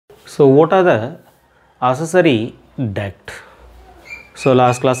So what are the accessory duct? So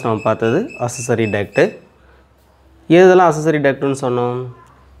last class நாம் பார்த்தது accessory duct. எதெல்லாம் accessory duct னு சொன்னோம்?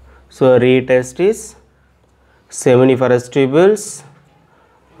 So retestis, seminiferous tubules,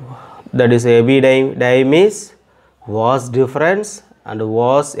 that is epididymis, vas deferens and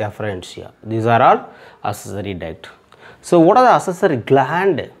vas efferentia. These are all accessory duct. So what are the accessory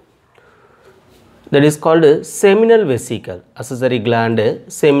gland? That is called seminal vesicle. Accessory gland,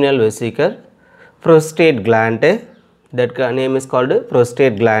 seminal vesicle, prostate gland, that name is called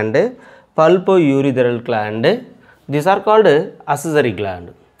prostate gland, pulpourethral gland. These are called accessory gland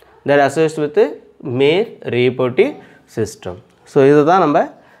that are associated with the male reproductive system. So இதுதான் நம்ம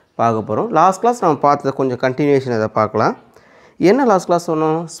பார்க்க போறோம். Last class நம்ம பார்த்தத கொஞ்சம் continuation இத பார்க்கலாம். என்ன last class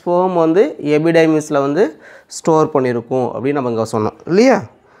சொன்னோம்? ஸ்பெர்ம் வந்து எபிடைமிஸ்ல வந்து ஸ்டோர் பண்ணிருக்கும் அப்படி நம்ம இங்க சொன்னோம் இல்லையா?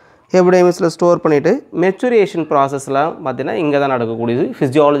 எபிடைமிஸ்ல ஸ்டோர் பண்ணிட்டு மெச்சுரேஷன் processலாம் பார்த்தீனா இங்க தான் நடக்கக்கூடியது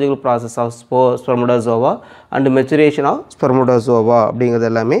physiological process of spermatozoa and maturation of spermatozoa அப்படிங்கிறது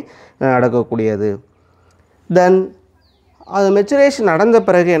எல்லாமே நடக்கக்கூடியது. Then அது மெச்சுரேஷன் நடந்த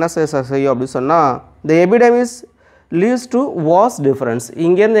பிறகு என்ன செய்யும் அப்படி சொன்னா the epidermis leads to vas deferens.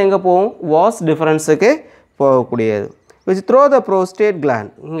 இங்க இருந்து எங்க போகும்? vas deferensக்கு போகக்கூடியது. which through the prostate gland.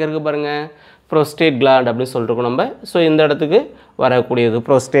 இங்க இருக்கு பாருங்க prostate gland அப்படி சொல்றோம் நம்ம. சோ இந்த இடத்துக்கு வரக்கூடியது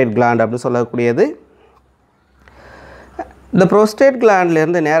prostate gland அப்படி சொல்லக்கூடியது. the prostate glandல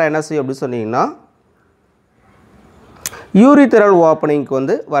இருந்து நேரா என்ன செய்யும் அப்படி சொன்னீங்கன்னா urethral opening க்கு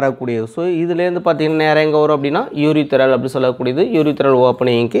வந்து வரக்கூடியது. சோ இதுல இருந்து பாத்தீங்கன்னா நேரா எங்க வரும் அப்படினா urethral அப்படி சொல்லக்கூடியது. urethral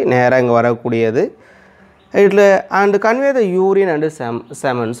opening க்கு நேரா இங்க வரக்கூடியது. and convey the urine and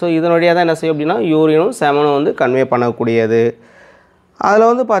semen. So இதன் வழியா தான் என்ன செய்யும் அப்படினா யூரினும் செமனும் வந்து கன்வே பண்ணக்கூடியது. அதுல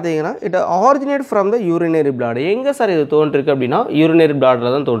வந்து பாத்தீங்கன்னா it originate from the urinary bladder. எங்க சார் இது தோன்றிருக்கு அப்படினா urinary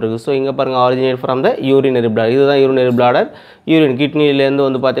bladderல தான் தோன்றிருக்கு. சோ இங்க பாருங்க originate from the urinary bladder. இதுதான் urinary bladder. urine கிட்னில இருந்து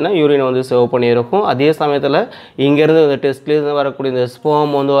வந்து பாத்தீங்கன்னா யூரின் வந்து சேவ் பண்ணி இருக்கும். அதே சமயத்துல இங்க இருந்து இந்த டெஸ்ட்ல இருந்து வரக்கூடிய இந்த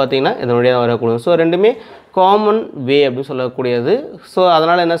ஸ்பெர்ம் வந்து பாத்தீங்கன்னா இதன் வழியா வரக்கூடிய. சோ ரெண்டுமே காமன் வே அப்படி சொல்லக்கூடியது. சோ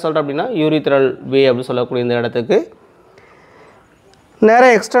அதனால என்ன சொல்றோம் அப்படினா urethral வே அப்படி சொல்லக்கூடிய இந்த இடத்துக்கு நேரா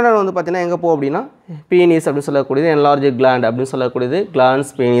எக்ஸ்டர்னல் வந்து பாத்தீங்கன்னா எங்க போகும் அப்படினா penis அப்படி சொல்லக்கூடியது, enlarged gland அப்படி சொல்லக்கூடியது, glans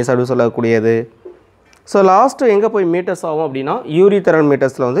penis அப்படி சொல்லக்கூடியது. சோ லாஸ்ட் எங்க போய் மீட்டர்ஸ் ஆகும் அப்படினா urethral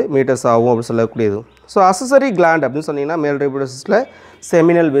மீட்டர்ஸ்ல வந்து மீட்டர்ஸ் ஆகும் அப்படி சொல்லக்கூடியது. சோ accessory gland அப்படி சொன்னீங்கன்னா male reproductive systemல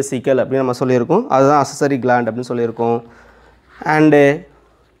seminal vesicle அப்படி நம்ம சொல்லி இருக்கோம். அதுதான் accessory gland அப்படி சொல்லி இருக்கோம். and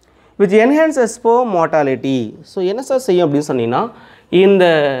which enhances sperm motility. So என்ன சார் செய்யும் அப்படி சொன்னீங்கன்னா இந்த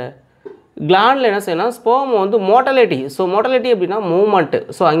glandல என்ன செய்யனா ஸ்பெர்ம் வந்து மோட்டிலிட்டி. சோ மோட்டிலிட்டி அப்படினா மூவ்மென்ட்.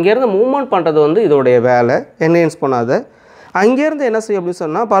 சோ அங்க இருந்து மூவ்மென்ட் பண்றது வந்து இதோட வேலை. என்ஹான்ஸ் பண்ணாத அங்க இருந்து என்ன செய்யும் அப்படி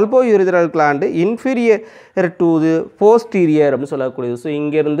சொன்னா pulpourethral gland inferior to the posterior அப்படி சொல்லக்கூடியது. சோ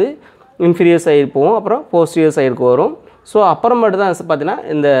இங்க இருந்து inferior side போகும், அப்புறம் posterior sideக்கு வரும். சோ அப்புறமேட்டு தான் பாத்தீனா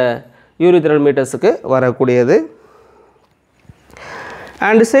இந்த urethral meatusக்கு வரக்கூடியது.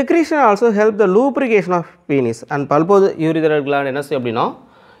 and secretion also help the lubrication of penis. and pulpourethral gland என்ன செய்யும் அப்படினா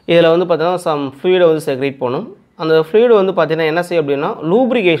இதல வந்து பார்த்தீங்கன்னா some fluid வந்து செக்ரீட் பண்ணும். அந்த fluid வந்து பார்த்தீங்கன்னா என்ன செய்யும் அப்படினா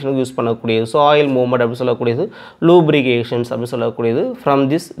lubricationக்கு யூஸ் பண்ணக்கூடியது. so oil movement அப்படி சொல்லக்கூடியது, lubrications அப்படி சொல்லக்கூடியது from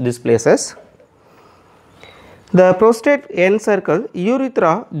this places. the prostate encircle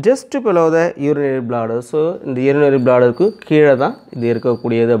urethra just below the urinary bladder. so இந்த urinary bladderக்கு கீழ தான் இது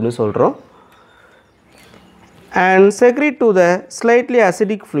இருக்கக்கூடியது அப்படி சொல்றோம். and secrete to the slightly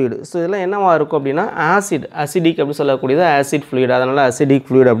acidic fluid. so இதெல்லாம் என்னவா இருக்கும் அப்படினா acidic அப்படி சொல்லக்கூடியது acid fluid. அதனால acidic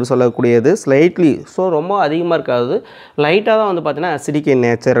fluid அப்படி சொல்லக்கூடியது slightly, so ரொம்ப அதிகமா இருக்காது, லைட்டா தான் வந்து பார்த்தீனா acidic in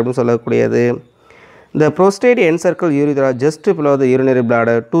nature அப்படி சொல்லக்கூடியது. the prostate encircle urethra just below the urinary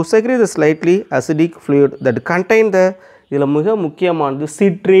bladder to secrete the slightly acidic fluid that contain the இதுல மிக முக்கியமானது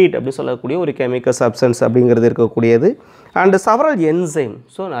citrate அப்படி சொல்லக்கூடிய ஒரு chemical substance அப்படிங்கிறது இருக்கக்கூடியது. and several enzyme.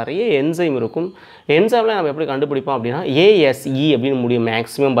 so நிறைய enzyme இருக்கும். enzymeல நம்ம எப்படி கண்டுபிடிப்போம் அப்படினா ASE அப்படினு முடியும்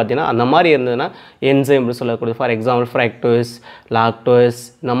மேக்ஸिमम பாத்தீனா அந்த மாதிரி இருந்ததுனா enzyme அப்படி சொல்லக்கூடிய for example fructose, lactose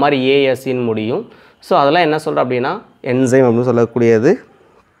இந்த மாதிரி ASE ன்னு முடியும். so அதெல்லாம் என்ன சொல்ற அப்படினா enzyme அப்படி சொல்லக்கூடியது.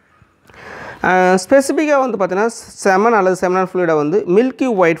 ஸ்பெசிஃபிக்கா வந்து பார்த்தீனா செமன் அல்லது செமினல் ஃப்ளூயிடா வந்து மில்கி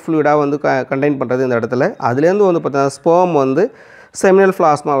ஒயிட் ஃப்ளூயிடா வந்து கண்டெய்ன் பண்றது இந்த இடத்துல. அதுல இருந்து வந்து பார்த்தீனா ஸ்பெர்ம் வந்து செமினல்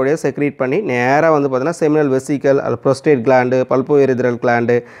பிளாஸ்மா வழியா செக்ரீட் பண்ணி நேரா வந்து பார்த்தீனா செமினல் வெசிக்கல் அல்ல prostate gland, pulpourethral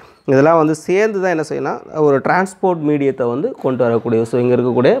gland இதெல்லாம் வந்து சேர்ந்து தான் என்ன செய்யனா ஒரு டிரான்ஸ்போர்ட் மீடியத்தை வந்து கொண்டு வரக்கூடிய. சோ இங்க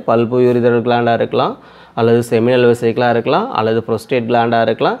இருக்கக்கூடிய pulpourethral gland-ஆ இருக்கலாம், அல்லது செமினல் வெசிக்கலா இருக்கலாம், அல்லது prostate gland-ஆ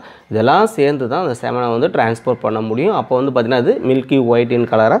இருக்கலாம். இதெல்லாம் சேர்ந்து தான் அந்த செமனை வந்து டிரான்ஸ்போர்ட் பண்ண முடியும். அப்போ வந்து பார்த்தீனா அது மில்கி ஒயிட் இன்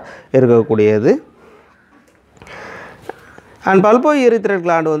கலரா இருக்கக்கூடியது. அண்ட் பல்போயூரித்ரல்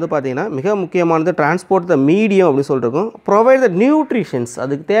கிளாண்ட் வந்து பார்த்திங்கன்னா மிக முக்கியமானது டிரான்ஸ்போர்ட் த மீடியம் அப்படின்னு சொல்லியிருக்கோம். ப்ரொவைட் த நியூட்ரிஷன்ஸ்,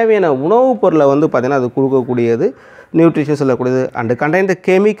 அதுக்கு தேவையான உணவுப் பொருளை வந்து பார்த்திங்கன்னா அது கொடுக்கக்கூடியது, நியூட்ரிஷன்ஸ் சொல்லக்கூடியது. And contain the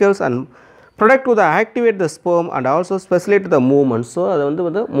chemicals and product to the activate the sperm and also ஸ்பெசிலேட் the movement. So அதை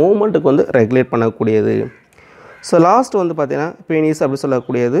வந்து மூவ்மெண்ட்டுக்கு வந்து ரெகுலேட் பண்ணக்கூடியது. ஸோ லாஸ்ட் வந்து பார்த்திங்கன்னா பீனிஸ் அப்படி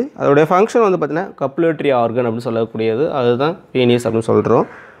சொல்லக்கூடியது. அதோடைய ஃபங்க்ஷன் வந்து பார்த்திங்கன்னா கப்புலேட்டரி ஆர்கன் அப்படின்னு சொல்லக்கூடியது, அதுதான் பீனிஸ் அப்படின்னு சொல்கிறோம்.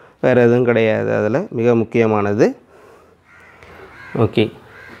 வேறு எதுவும் கிடையாது, அதில் மிக முக்கியமானது. ஓகே,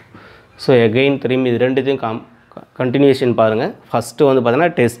 ஸோ எகெயின் திரும்பி இது ரெண்டுத்தையும் கண்டினியூஷன் பாருங்கள். ஃபஸ்ட்டு வந்து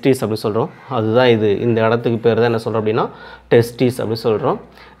பார்த்தீங்கன்னா டெஸ்டிஸ் அப்படி சொல்கிறோம், அதுதான் இது. இந்த இடத்துக்கு பேர் தான் என்ன சொல்கிறோம் அப்படின்னா டெஸ்டிஸ் அப்படி சொல்கிறோம்.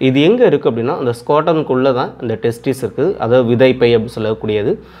 இது எங்கே இருக்குது அப்படின்னா அந்த ஸ்காட்டனுக்குள்ளே தான் இந்த டெஸ்டிஸ் இருக்குது, அதாவது விதைப்பை அப்படி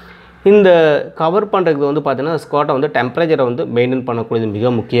சொல்லக்கூடியது. இந்த கவர் பண்ணுறதுக்கு வந்து பார்த்திங்கன்னா ஸ்காட்டை வந்து டெம்பரேச்சரை வந்து மெயின்டைன் பண்ணக்கூடியது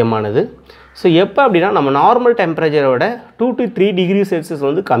மிக முக்கியமானது. ஸோ எப்போ அப்படின்னா நம்ம நார்மல் டெம்பரேச்சரை விட 2 to 3 டிகிரி செல்சியஸ்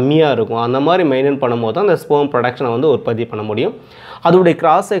வந்து கம்மியாக இருக்கும். அந்த மாதிரி மெயின்டைன் பண்ணும்போது தான் அந்த ஸ்பெர்ம் ப்ரொடக்ஷனை வந்து உற்பத்தி பண்ண முடியும். அதோடைய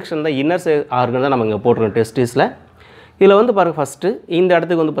கிராஸ் செக்ஷன் தான் இன்னர் ஆர்கன் தான் நம்ம இங்கே போட்டிருக்கோம் டெஸ்டிஸில். இதில் வந்து பாருங்கள் ஃபஸ்ட்டு இந்த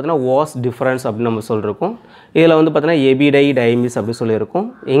இடத்துக்கு வந்து பார்த்தீங்கன்னா வாஸ் டிஃப்ரென்ஸ் அப்படின்னு நம்ம சொல்லியிருக்கோம். இதில் வந்து பார்த்தீங்கன்னா எபிடைடைமிஸ் அப்படி சொல்லியிருக்கோம்.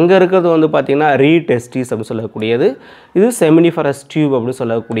 இங்கே இருக்கிறது வந்து பார்த்திங்கன்னா ரீடெஸ்டிஸ் அப்படின்னு சொல்லக்கூடியது. இது செமினிஃபரஸ் டியூப் அப்படின்னு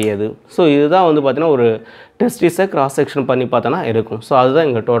சொல்லக்கூடியது. ஸோ இதுதான் வந்து பார்த்திங்கன்னா ஒரு டெஸ்டிஸை கிராஸ் செக்ஷன் பண்ணி பார்த்தோன்னா இருக்கும். ஸோ அதுதான்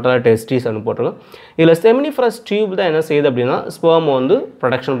இங்கே டோட்டலாக டெஸ்டிஸ் அப்படின்னு போட்டிருக்கோம். இதில் செமினிஃபரஸ் டியூப் தான் என்ன செய்யுது அப்படின்னா ஸ்பெர்ம் வந்து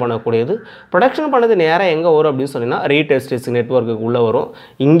ப்ரொடக்ஷன் பண்ணக்கூடியது. ப்ரொடக்ஷன் பண்ணது நேராக எங்கே வரும் அப்படின்னு சொன்னிங்கன்னா ரீடெஸ்டிஸ் நெட்வொர்க்குக்கு உள்ளே வரும்.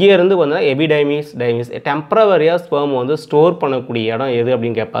 இங்கேருந்து வந்து எபிடைமிஸ் டெம்பரவரியாக ஸ்பெர்ம் வந்து ஸ்டோர் பண்ணக்கூடிய இடம் எது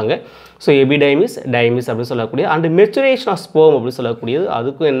அப்படின்னு கேட்பாங்க. ஸோ எபிடைமிஸ் டைமிஸ் அப்படின்னு சொல்லக்கூடிய அண்ட் மெச்சுரேஷன் ஆஃப் ஸ்பெர்ம் அப்படின்னு சொல்லக்கூடியது,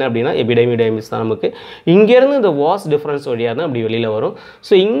 அதுக்கும் என்ன அப்படின்னா எபிடைமிஸ் தான் நமக்கு. இங்கேருந்து இந்த வாஸ் டிஃப்ரென்ஸ் வழியாக தான் அப்படி வெளியில் வரும்.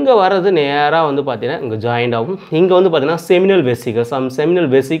 ஸோ இங்கே வர்றது நேராக வந்து பார்த்தீங்கன்னா இங்கே ஜாயிண்ட் ஆகும். இங்கே வந்து பார்த்தீங்கன்னா செமினல் வெசிக்கல், செமினல்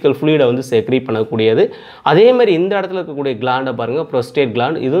வெசிக்கல் ஃப்ளூயிடை வந்து செக்ரீட் பண்ணக்கூடியது. அதே மாதிரி இந்த இடத்துல இருக்கக்கூடிய கிளாண்டை பாருங்கள், ப்ரோஸ்டேட்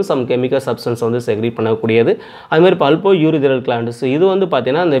கிளாண்ட், இதுவும் சம் கெமிக்கல் சப்ஸ்டன்ஸ் வந்து செக்ரீட் பண்ணக்கூடியது. அதுமாதிரி பல்போயூரித்ரல் கிளாண்ட், ஸோ இது வந்து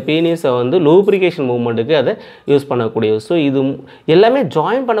பார்த்தீங்கன்னா அந்த பீனிஸை வந்து லூப்ரிகேஷன் மூவ்மெண்ட்டுக்கு அதை யூஸ் பண்ணக்கூடியது. ஸோ இது எல்லாமே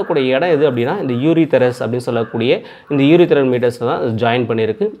ஜாயின் பண்ணக்கூடிய இடம் எது அப்படின்னா இந்த யூரித்தரஸ் அப்படின்னு சொல்லக்கூடிய இந்த யூரித்தரல் மீட்டர்ஸில் தான் ஜாயின்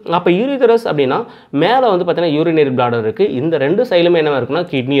பண்ணியிருக்கு. அப்போ யூரித்தரஸ் அப்படின்னா மேலே வந்து பார்த்தீங்கன்னா யூரினரி பிளாடர் இருக்குது, இந்த ரெண்டு சைடுமே என்ன இருக்குன்னா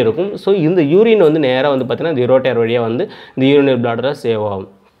கிட்னி இருக்கும். ஸோ இந்த யூரின் வந்து நேராக வந்து பார்த்தீங்கன்னா இந்த யூரோட்டர் வழியாக வந்து இந்த யூரினரி பிளாடரை சேவ் ஆகும்.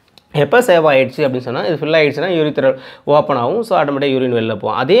 எப்போ சேவ் ஆகிடுச்சு அப்படின்னு சொன்னால் இது ஃபில் ஆகிடுச்சுன்னா யூரித்தரல் ஓப்பன் ஆகும். ஸோ ஆட்டோமேட்டிக் யூரின் வெளில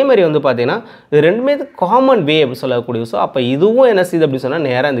போகும். அதே மாதிரி வந்து பார்த்தீங்கன்னா இது ரெண்டுமே காமன் வே அப்படி சொல்லக்கூடிய. ஸோ அப்போ இதுவும் என்ன செய்யுது அப்படின்னு சொன்னால்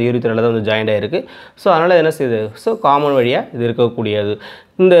நேராக இந்த யூரித்தரலில் தான் வந்து ஜாயிண்ட் ஆகிருக்கு. ஸோ அதனால் என்ன செய்யுது, ஸோ காமன் வழியாக இது இருக்கக்கூடியது.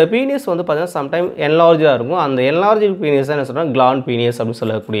 இந்த பீனியஸ் வந்து பார்த்தீங்கன்னா சம்டைம் என்லார்ஜாக இருக்கும். அந்த என்லார்ஜ் பீனியஸ் என்ன சொல்கிறாங்க கிளாண்ட் பீனியஸ் அப்படின்னு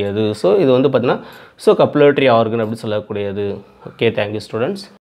சொல்லக்கூடியது. ஸோ இது வந்து பார்த்தீங்கன்னா ஸோ கப்புலேட்டரி ஆர்கன் அப்படின்னு சொல்லக்கூடியது. Okay, thank you students.